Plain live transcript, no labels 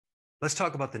Let's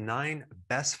talk about the 9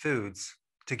 best foods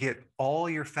to get all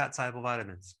your fat-soluble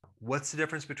vitamins. What's the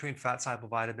difference between fat-soluble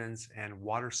vitamins and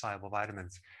water-soluble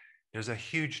vitamins? There's a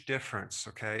huge difference,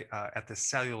 okay, at the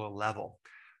cellular level.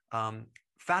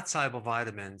 Fat-soluble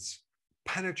vitamins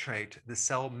penetrate the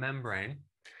cell membrane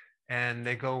and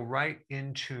they go right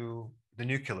into the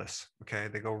nucleus, okay?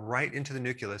 They go right into the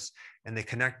nucleus and they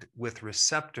connect with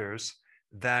receptors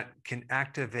that can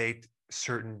activate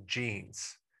certain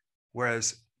genes.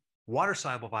 Whereas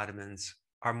water-soluble vitamins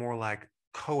are more like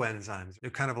coenzymes.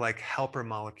 They're kind of like helper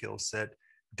molecules that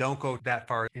don't go that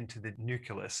far into the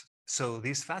nucleus. So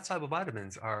these fat-soluble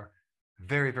vitamins are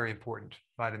very, very important.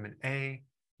 Vitamin A,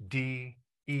 D,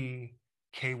 E,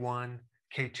 K1,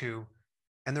 K2.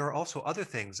 And there are also other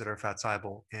things that are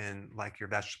fat-soluble in like your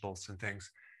vegetables and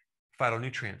things.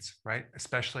 Phytonutrients, right?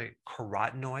 Especially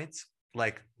carotenoids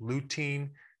like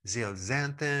lutein,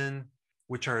 zeaxanthin,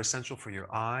 which are essential for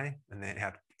your eye, and they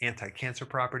have anti-cancer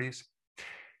properties.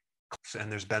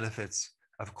 And there's benefits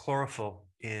of chlorophyll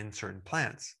in certain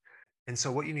plants. And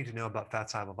so what you need to know about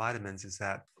fat-soluble vitamins is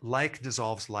that like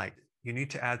dissolves like. You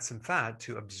need to add some fat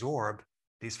to absorb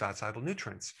these fat-soluble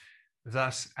nutrients,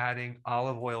 thus adding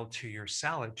olive oil to your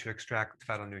salad to extract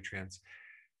phytonutrients.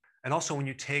 And also when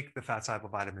you take the fat-soluble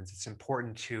vitamins, it's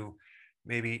important to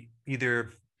maybe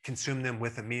either consume them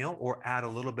with a meal or add a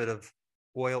little bit of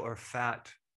oil or fat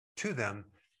to them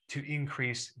to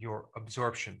increase your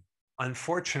absorption.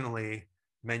 Unfortunately,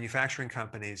 manufacturing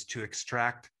companies to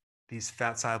extract these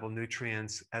fat-soluble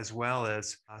nutrients as well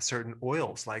as certain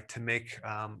oils, like to make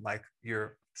like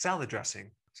your salad dressing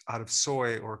out of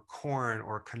soy or corn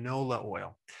or canola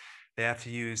oil. They have to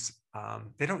use,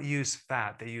 they don't use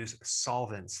fat, they use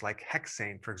solvents like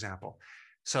hexane, for example.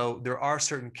 So there are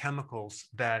certain chemicals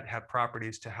that have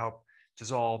properties to help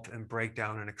dissolve and break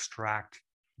down and extract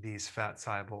these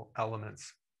fat-soluble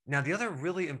elements. Now, the other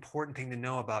really important thing to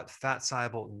know about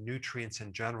fat-soluble nutrients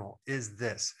in general is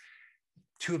this.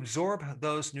 To absorb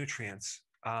those nutrients,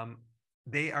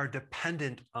 they are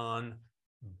dependent on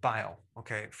bile,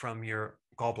 okay, from your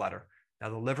gallbladder. Now,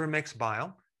 the liver makes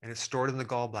bile and it's stored in the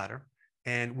gallbladder.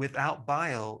 And without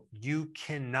bile, you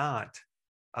cannot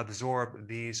absorb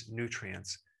these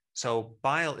nutrients. So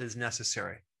bile is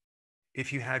necessary.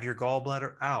 If you have your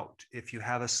gallbladder out, if you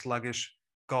have a sluggish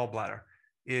gallbladder,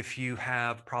 if you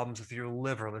have problems with your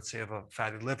liver, let's say you have a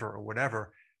fatty liver or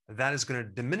whatever, that is going to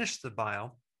diminish the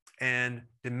bile and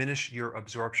diminish your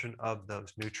absorption of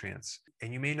those nutrients.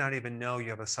 And you may not even know you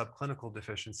have a subclinical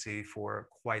deficiency for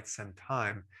quite some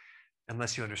time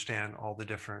unless you understand all the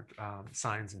different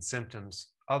signs and symptoms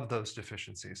of those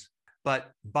deficiencies.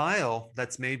 But bile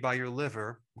that's made by your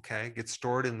liver, okay, gets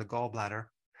stored in the gallbladder,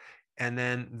 and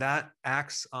then that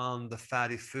acts on the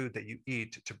fatty food that you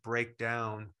eat to break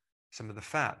down some of the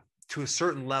fat to a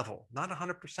certain level, not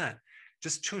 100%,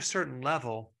 just to a certain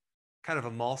level, kind of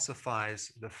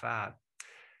emulsifies the fat.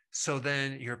 So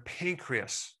then your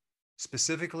pancreas,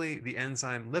 specifically the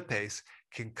enzyme lipase,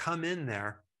 can come in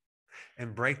there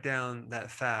and break down that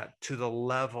fat to the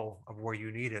level of where you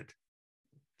need it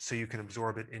so you can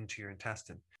absorb it into your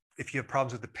intestine. If you have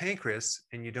problems with the pancreas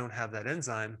and you don't have that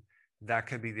enzyme, that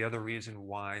could be the other reason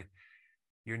why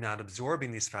you're not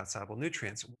absorbing these fat-soluble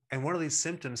nutrients. And one of these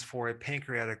symptoms for a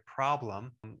pancreatic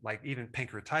problem, like even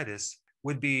pancreatitis,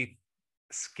 would be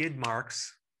skid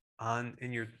marks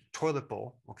in your toilet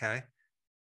bowl, okay?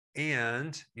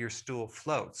 And your stool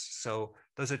floats. So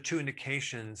those are 2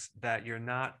 indications that you're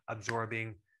not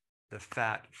absorbing the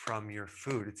fat from your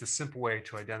food. It's a simple way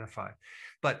to identify.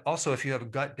 But also if you have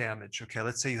gut damage, okay,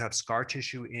 let's say you have scar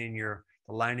tissue in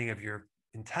the lining of your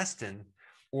intestine,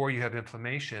 or you have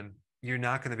inflammation, you're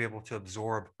not going to be able to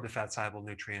absorb the fat-soluble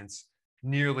nutrients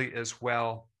nearly as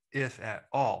well, if at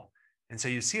all. And so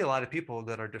you see a lot of people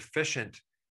that are deficient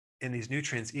in these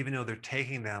nutrients, even though they're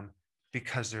taking them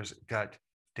because there's gut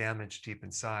damage deep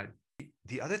inside.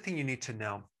 The other thing you need to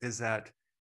know is that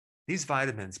these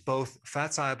vitamins, both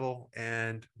fat-soluble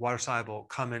and water-soluble,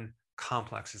 come in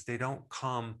complexes. They don't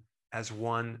come as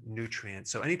one nutrient.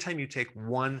 So anytime you take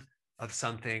one of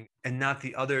something and not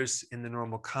the others in the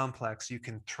normal complex, you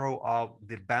can throw out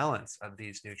the balance of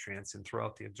these nutrients and throw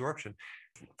out the absorption.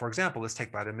 For example, let's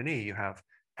take vitamin E. You have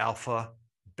alpha,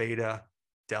 beta,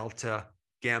 delta,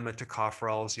 gamma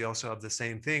tocopherols. You also have the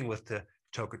same thing with the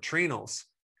tocotrienols.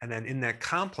 And then in that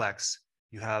complex,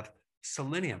 you have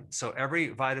selenium. So every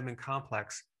vitamin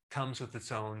complex comes with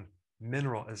its own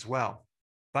mineral as well.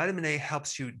 Vitamin A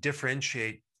helps you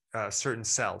differentiate certain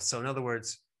cells. So in other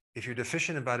words, if you're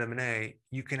deficient in vitamin A,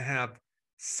 you can have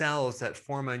cells that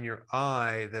form on your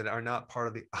eye that are not part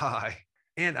of the eye.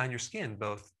 and on your skin,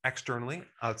 both externally,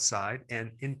 outside,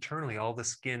 and internally, all the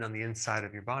skin on the inside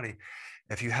of your body.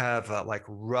 If you have like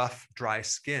rough, dry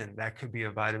skin, that could be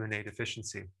a vitamin A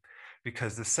deficiency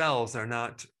because the cells are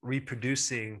not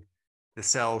reproducing the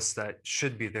cells that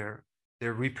should be there.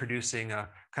 They're reproducing a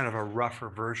kind of a rougher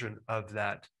version of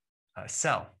that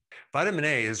cell. Vitamin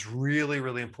A is really,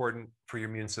 really important for your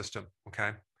immune system,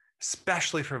 okay?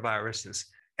 Especially for viruses.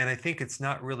 And I think it's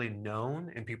not really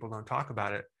known and people don't talk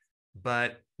about it,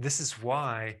 but this is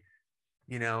why,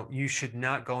 you know, you should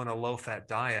not go on a low-fat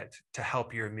diet to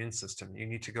help your immune system. You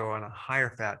need to go on a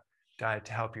higher fat diet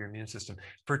to help your immune system.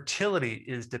 Fertility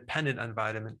is dependent on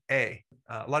vitamin A.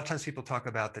 A lot of times people talk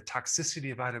about the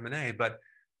toxicity of vitamin A, but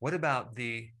what about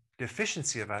the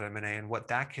deficiency of vitamin A and what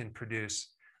that can produce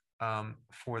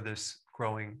for this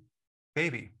growing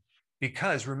baby?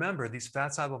 Because remember, these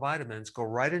fat-soluble vitamins go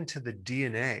right into the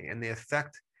DNA and they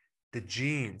affect the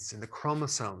genes and the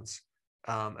chromosomes,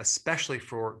 especially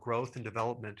for growth and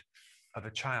development of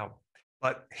a child.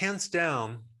 But hands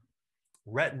down,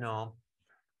 retinol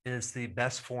is the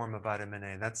best form of vitamin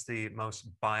A. That's the most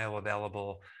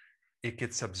bioavailable. It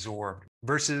gets absorbed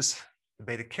versus the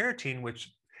beta carotene,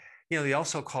 which, you know, they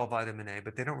also call vitamin A,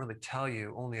 but they don't really tell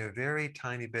you only a very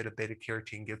tiny bit of beta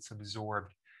carotene gets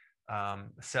absorbed.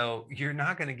 So you're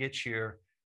not going to get your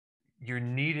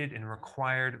needed and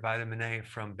required vitamin A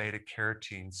from beta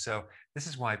carotene. So this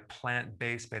is why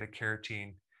plant-based beta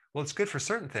carotene, well, it's good for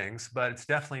certain things, but it's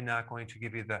definitely not going to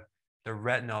give you the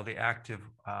retinol, the active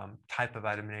type of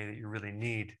vitamin A that you really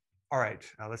need. All right,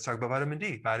 let's talk about vitamin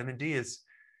D. Vitamin D is,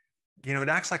 you know, it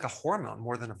acts like a hormone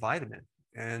more than a vitamin.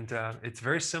 And it's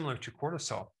very similar to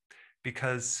cortisol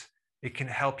because it can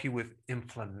help you with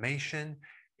inflammation.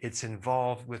 It's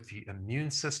involved with the immune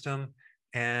system,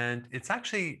 and it's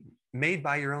actually made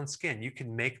by your own skin. You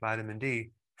can make vitamin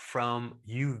D from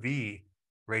UV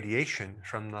radiation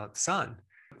from the sun.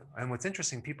 And what's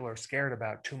interesting, people are scared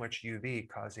about too much UV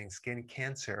causing skin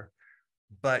cancer,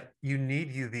 but you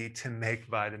need UV to make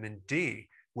vitamin D,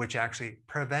 which actually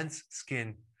prevents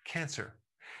skin cancer.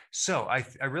 So I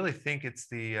really think it's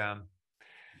the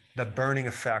burning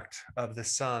effect of the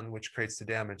sun which creates the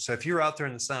damage. So if you're out there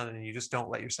in the sun and you just don't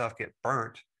let yourself get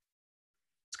burnt,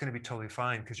 it's going to be totally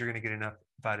fine because you're going to get enough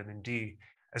vitamin D,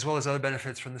 as well as other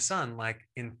benefits from the sun, like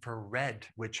infrared,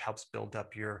 which helps build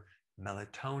up your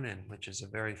melatonin, which is a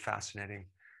very fascinating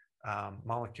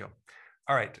molecule.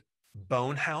 All right,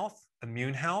 bone health,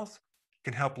 immune health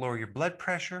can help lower your blood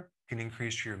pressure, can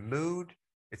increase your mood.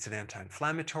 It's an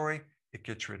anti-inflammatory. It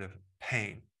gets rid of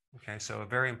pain. Okay, so a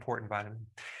very important vitamin.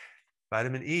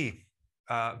 Vitamin E,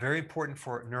 very important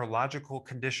for neurological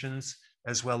conditions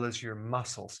as well as your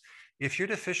muscles. If you're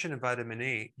deficient in vitamin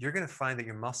E, you're going to find that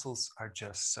your muscles are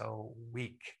just so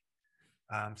weak.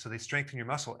 So they strengthen your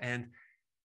muscle. And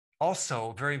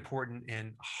also very important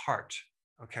in heart,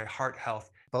 okay, heart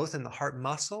health, both in the heart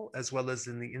muscle as well as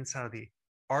in the inside of the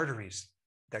arteries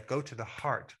that go to the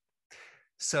heart.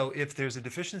 So if there's a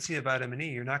deficiency of vitamin E,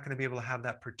 you're not going to be able to have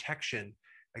that protection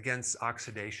against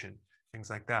oxidation, things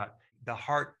like that. The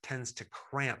heart tends to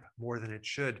cramp more than it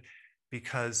should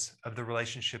because of the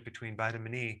relationship between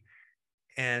vitamin E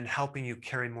and helping you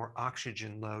carry more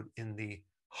oxygen load in the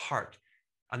heart.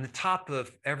 On the top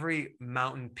of every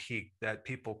mountain peak that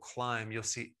people climb, you'll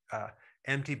see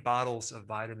empty bottles of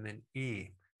vitamin E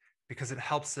because it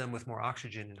helps them with more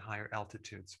oxygen in higher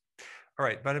altitudes. All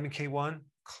right, vitamin K1,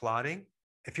 clotting.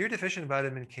 If you're deficient in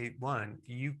vitamin K1,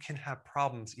 you can have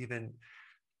problems even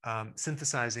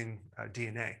synthesizing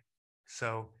DNA.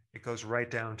 So it goes right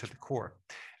down to the core.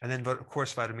 And then, of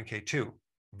course, vitamin K2,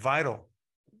 vital,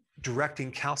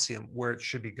 directing calcium where it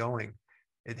should be going.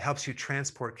 It helps you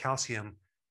transport calcium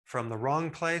from the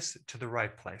wrong place to the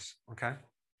right place, okay?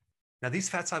 Now, these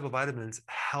fat-soluble vitamins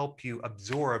help you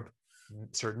absorb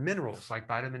certain minerals, like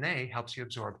vitamin A helps you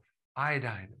absorb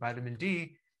iodine. Vitamin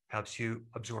D helps you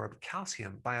absorb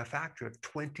calcium by a factor of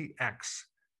 20x.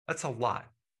 That's a lot.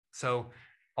 So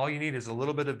all you need is a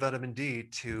little bit of vitamin D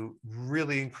to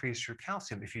really increase your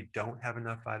calcium. If you don't have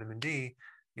enough vitamin D,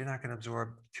 you're not going to absorb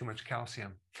too much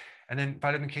calcium. And then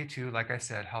vitamin K2, like I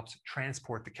said, helps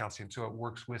transport the calcium. So it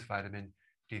works with vitamin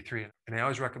D3. And I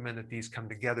always recommend that these come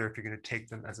together if you're going to take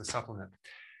them as a supplement.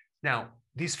 Now,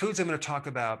 these foods I'm going to talk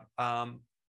about,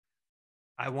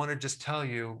 I want to just tell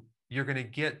you, you're going to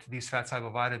get these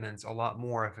fat-soluble vitamins a lot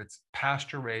more if it's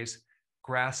pasture-raised,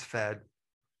 grass-fed,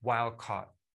 wild-caught,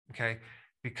 okay?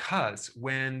 Because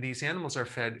when these animals are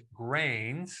fed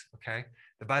grains, okay,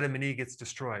 the vitamin E gets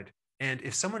destroyed. And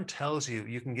if someone tells you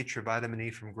you can get your vitamin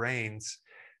E from grains,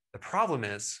 the problem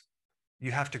is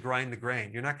you have to grind the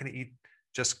grain. You're not going to eat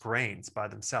just grains by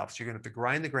themselves. You're going to have to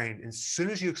grind the grain. As soon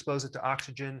as you expose it to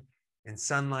oxygen and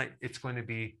sunlight, it's going to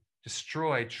be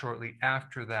destroyed shortly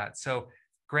after that. So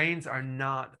grains are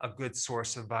not a good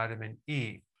source of vitamin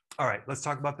E. All right, let's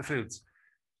talk about the foods.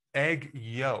 Egg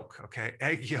yolk, okay?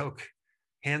 Egg yolk,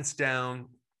 hands down,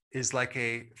 is like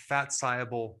a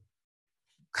fat-soluble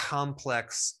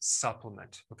complex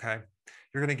supplement, okay?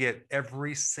 You're going to get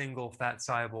every single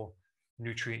fat-soluble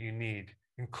nutrient you need,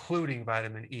 including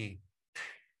vitamin E.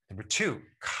 Number two,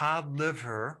 cod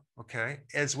liver, okay,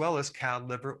 as well as cod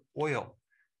liver oil.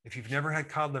 If you've never had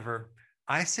cod liver,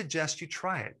 I suggest you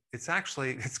try it. It's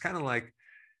kind of like,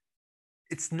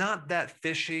 it's not that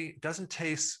fishy. It doesn't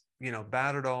taste,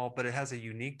 bad at all, but it has a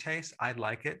unique taste. I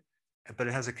like it, but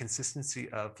it has a consistency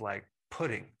of like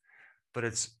pudding, but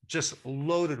it's just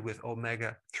loaded with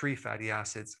omega-3 fatty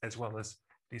acids, as well as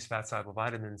these fat-soluble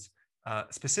vitamins,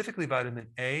 specifically vitamin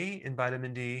A and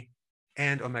vitamin D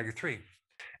and omega-3.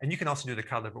 And you can also do the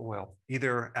cod liver oil,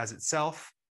 either as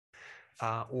itself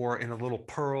or in a little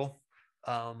pearl.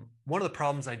 One of the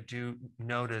problems I do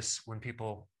notice when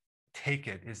people take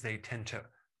it is they tend to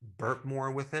burp more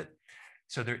with it.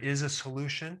 So there is a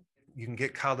solution. You can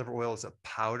get cod liver oil as a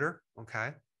powder,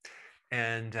 okay?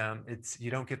 And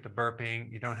you don't get the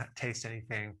burping, you don't taste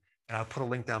anything. And I'll put a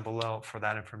link down below for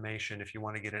that information if you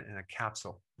want to get it in a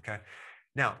capsule, okay?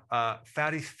 Now,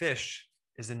 fatty fish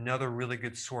is another really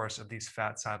good source of these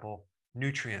fat-soluble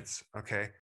nutrients, okay?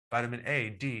 Vitamin A,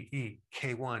 D, E,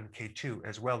 K1, K2,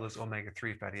 as well as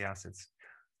omega-3 fatty acids.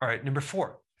 All right, number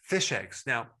 4, fish eggs.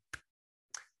 Now,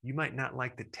 you might not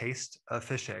like the taste of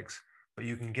fish eggs, but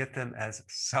you can get them as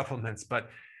supplements. But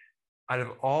out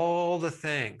of all the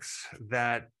things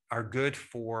that are good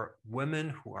for women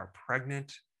who are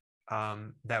pregnant,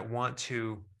 that want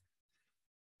to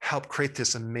help create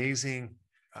this amazing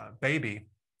baby,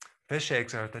 fish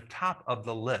eggs are at the top of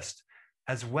the list,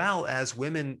 as well as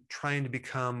women trying to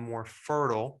become more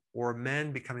fertile or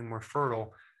men becoming more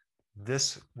fertile.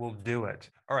 This will do it.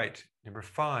 All right, number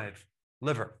 5,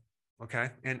 liver, okay,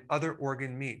 and other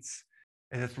organ meats.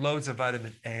 And it's loads of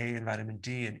vitamin A and vitamin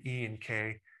D and E and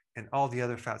K and all the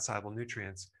other fat-soluble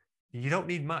nutrients. You don't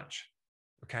need much,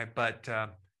 okay, but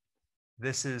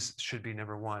this should be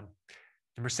number 1.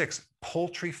 Number 6,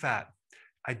 poultry fat.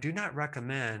 I do not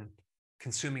recommend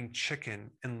consuming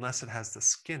chicken unless it has the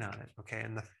skin on it, okay,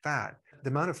 and the fat. The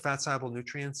amount of fat-soluble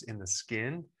nutrients in the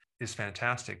skin is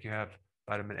fantastic. You have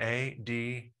vitamin A,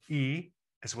 D, E,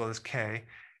 as well as K.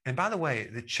 And by the way,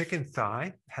 the chicken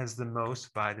thigh has the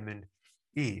most vitamin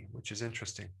E, which is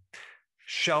interesting.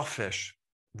 Shellfish,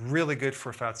 really good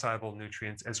for fat-soluble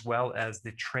nutrients, as well as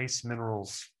the trace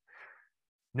minerals.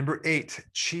 Number 8,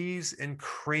 cheese and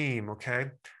cream,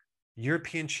 okay?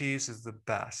 European cheese is the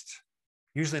best.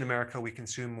 Usually in America, we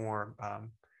consume more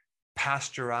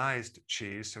pasteurized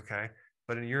cheese, okay?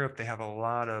 But in Europe, they have a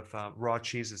lot of raw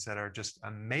cheeses that are just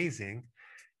amazing.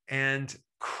 And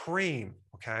cream,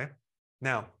 okay?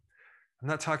 Now, I'm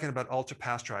not talking about ultra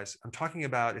pasteurized. I'm talking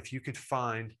about if you could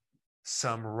find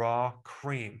some raw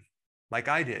cream, like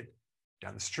I did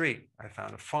down the street. I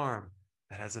found a farm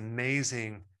that has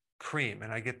amazing cream,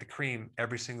 and I get the cream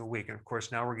every single week. And of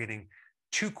course, now we're getting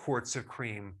 2 quarts of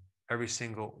cream every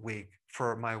single week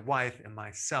for my wife and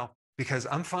myself, because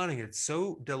I'm finding it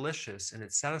so delicious and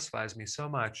it satisfies me so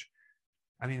much.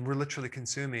 I mean, we're literally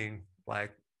consuming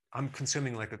I'm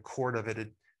consuming like a quart of it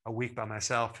a week by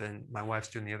myself, and my wife's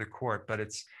doing the other quart. But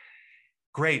it's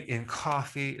great in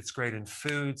coffee. It's great in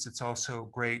foods. It's also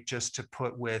great just to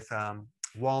put with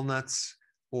walnuts,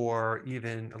 or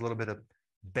even a little bit of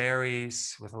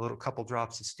berries with a couple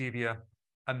drops of stevia.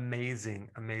 Amazing,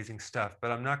 amazing stuff.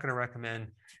 But I'm not going to recommend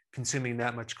consuming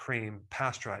that much cream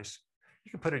pasteurized.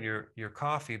 You can put it in your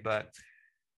coffee, but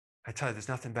I tell you, there's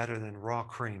nothing better than raw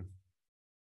cream.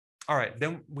 All right,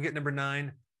 then we get number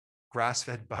 9,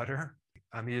 grass-fed butter.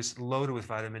 I mean, it's loaded with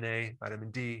vitamin A,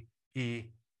 vitamin D, E,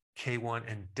 K1,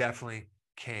 and definitely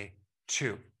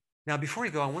K2. Now, before we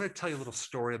go, I want to tell you a little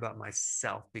story about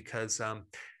myself, because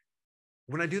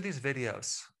when I do these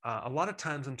videos, a lot of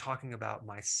times I'm talking about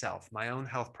myself, my own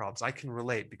health problems. I can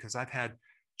relate because I've had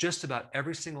just about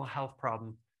every single health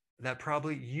problem that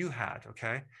probably you had,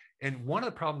 okay? And one of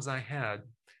the problems I had,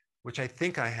 which I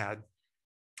think I had,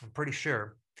 I'm pretty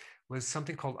sure, was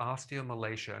something called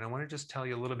osteomalacia. And I want to just tell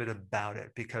you a little bit about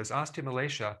it, because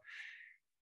osteomalacia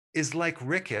is like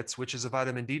rickets, which is a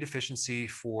vitamin D deficiency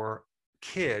for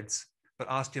kids, but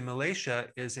osteomalacia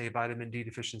is a vitamin D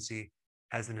deficiency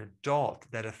as an adult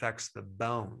that affects the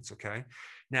bones, okay?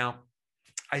 Now,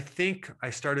 I think I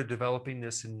started developing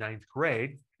this in 9th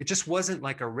grade. It just wasn't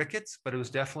like a rickets, but it was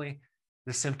definitely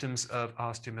the symptoms of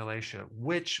osteomalacia,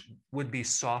 which would be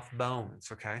soft bones,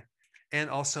 okay? And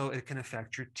also it can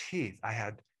affect your teeth. I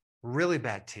had really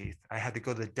bad teeth. I had to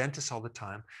go to the dentist all the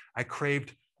time. I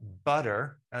craved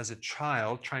butter as a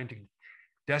child, trying to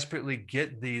desperately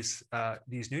get these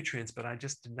nutrients, but I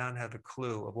just did not have a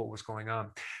clue of what was going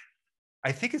on.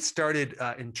 I think it started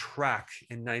in track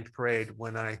in 9th grade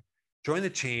when I joined the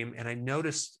team and I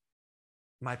noticed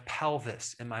my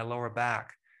pelvis and my lower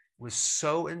back was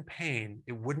so in pain,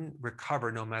 it wouldn't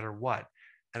recover no matter what.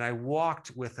 And I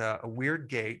walked with a weird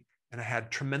gait and I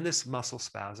had tremendous muscle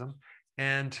spasm.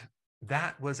 And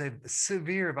that was a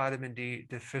severe vitamin D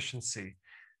deficiency.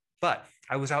 But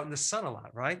I was out in the sun a lot,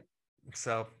 right?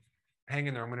 So hang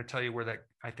in there. I'm going to tell you where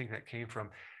I think that came from.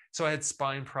 So I had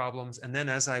spine problems. And then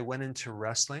as I went into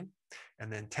wrestling,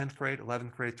 and then 10th grade,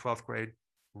 11th grade, 12th grade,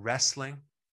 wrestling,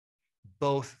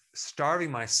 both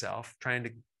starving myself, trying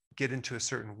to get into a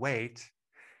certain weight,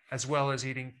 as well as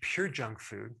eating pure junk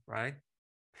food, right?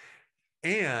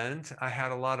 And I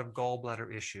had a lot of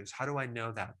gallbladder issues. How do I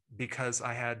know that? Because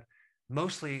I had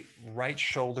mostly right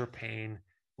shoulder pain,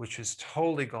 which is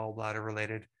totally gallbladder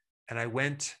related. And I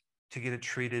went to get it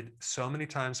treated so many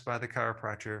times by the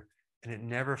chiropractor, and it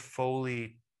never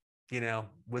fully,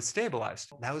 was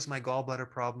stabilized. That was my gallbladder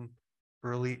problem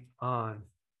early on.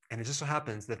 And it just so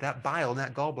happens that bile in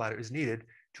that gallbladder is needed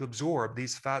to absorb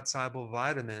these fat-soluble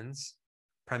vitamins,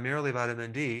 primarily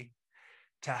vitamin D,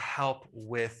 to help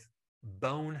with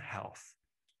bone health.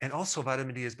 And also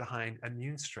vitamin D is behind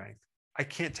immune strength. I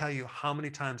can't tell you how many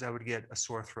times I would get a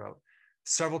sore throat.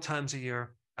 Several times a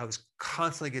year, I was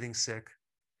constantly getting sick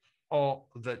all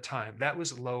the time. That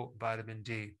was low vitamin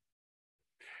D.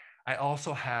 I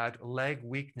also had leg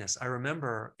weakness. I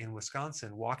remember in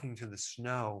Wisconsin walking through the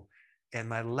snow and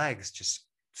my legs just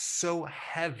so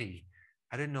heavy.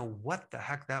 I didn't know what the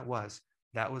heck that was.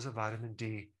 That was a vitamin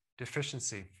D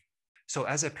deficiency. So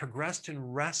as I progressed in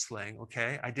wrestling,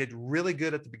 okay, I did really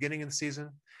good at the beginning of the season,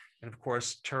 and of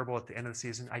course, terrible at the end of the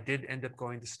season. I did end up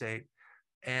going to state.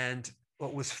 And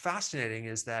what was fascinating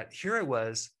is that here I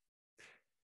was,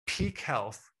 peak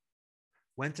health,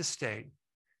 went to state.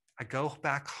 I go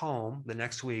back home the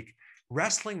next week,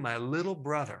 wrestling my little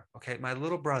brother, okay, my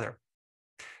little brother,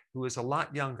 who was a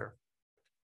lot younger,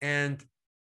 and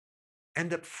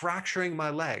end up fracturing my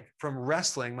leg from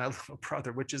wrestling my little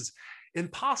brother, which is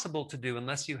impossible to do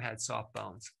unless you had soft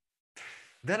bones.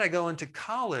 Then I go into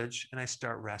college and I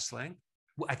start wrestling.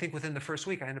 I think within the first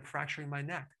week, I end up fracturing my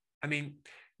neck. I mean,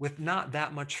 with not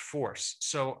that much force.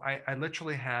 So I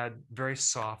literally had very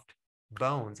soft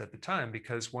bones at the time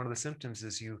because one of the symptoms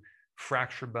is you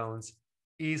fracture bones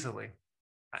easily.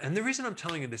 And the reason I'm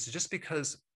telling you this is just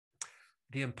because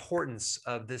the importance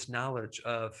of this knowledge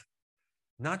of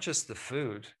not just the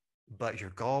food, but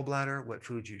your gallbladder, what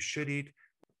foods you should eat,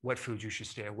 what foods you should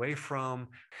stay away from,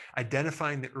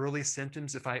 identifying the early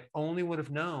symptoms. If I only would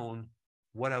have known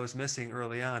what I was missing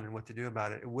early on and what to do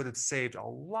about it, it would have saved a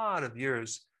lot of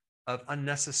years of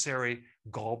unnecessary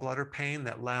gallbladder pain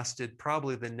that lasted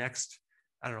probably the next,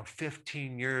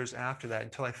 15 years after that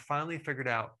until I finally figured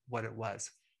out what it was.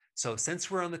 So since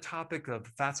we're on the topic of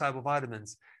fat-soluble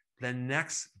vitamins, the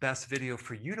next best video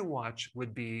for you to watch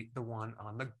would be the one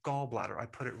on the gallbladder. I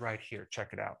put it right here.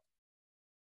 Check it out.